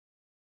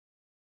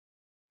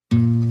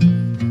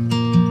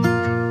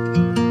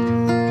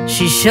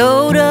She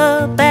showed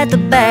up at the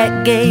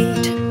back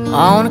gate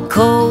on a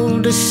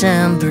cold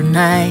December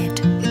night,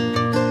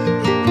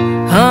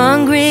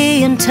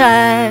 hungry and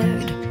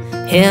tired,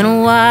 and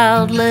a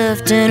wild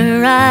left in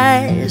her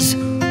eyes.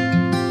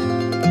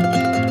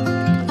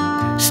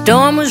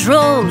 Storm was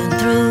rolling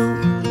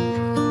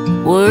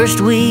through, worst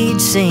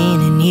we'd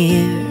seen in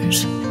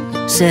years.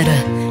 Said,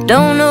 I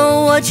don't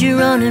know what you're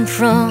running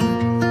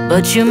from,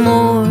 but you're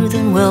more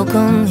than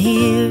welcome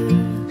here.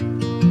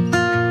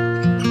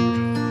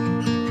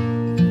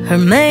 Her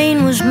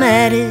mane was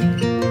matted,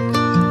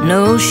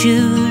 no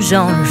shoes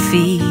on her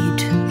feet.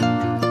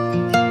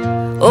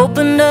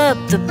 Opened up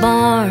the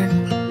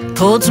barn,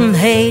 pulled some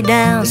hay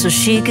down so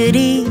she could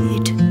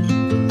eat.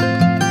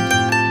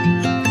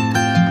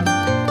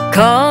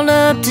 Called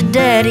up to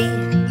Daddy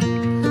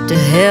to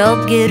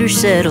help get her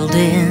settled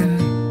in.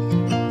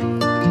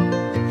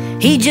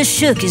 He just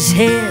shook his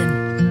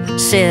head,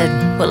 said,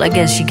 well, I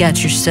guess you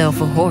got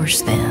yourself a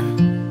horse then.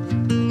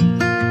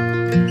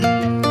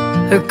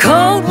 Her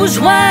coat was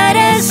white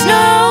as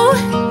snow,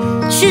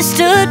 she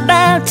stood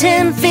about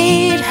 10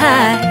 feet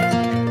high,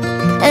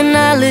 and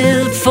I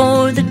lived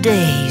for the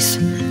days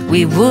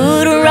we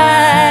would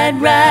ride,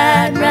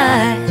 ride,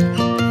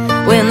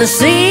 ride. When the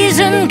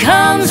season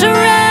comes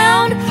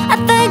around, I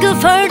think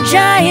of her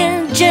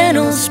giant,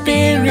 gentle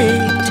spirit,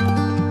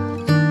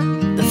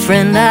 the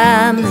friend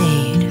I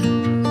made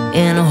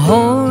in a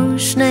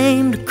horse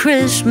named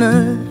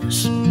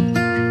Christmas.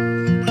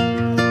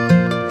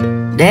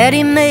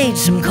 Daddy made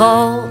some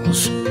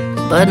calls,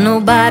 but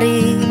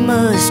nobody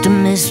must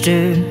have missed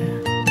her.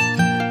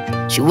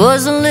 She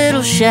was a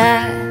little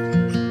shy,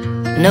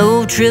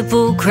 no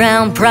Triple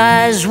Crown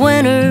prize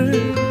winner,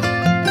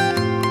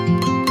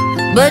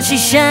 but she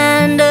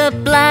shined up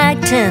like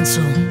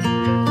tinsel,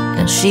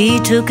 and she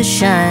took a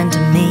shine to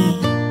me.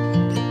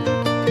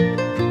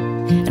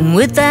 And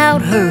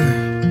without her,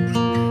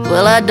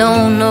 well, I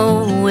don't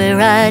know where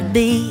I'd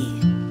be.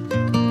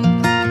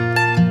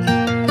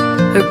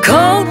 Her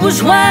coat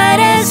was white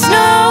as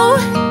snow,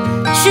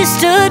 she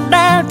stood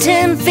about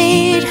 10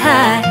 feet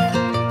high,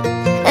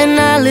 and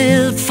I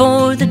lived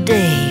for the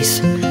days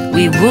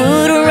we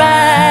would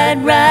ride,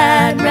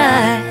 ride,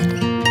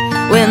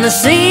 ride. When the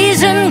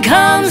season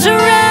comes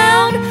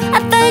around,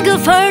 I think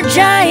of her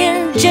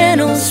giant,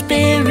 gentle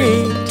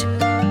spirit,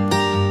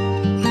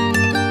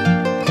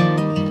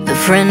 the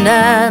friend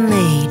I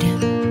made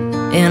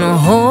in a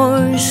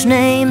horse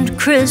named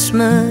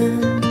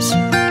Christmas.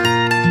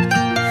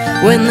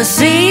 When the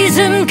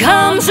season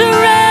comes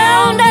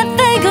around, I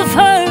think of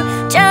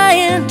her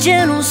giant,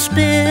 gentle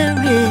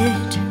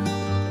spirit,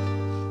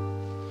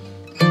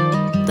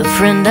 the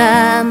friend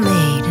I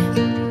made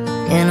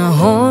in a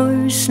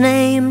horse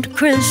named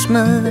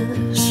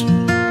Christmas.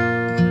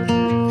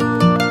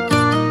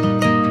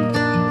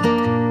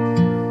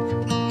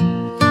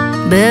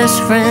 Best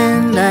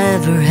friend I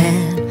ever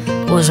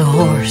had was a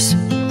horse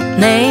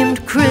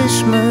named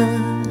Christmas.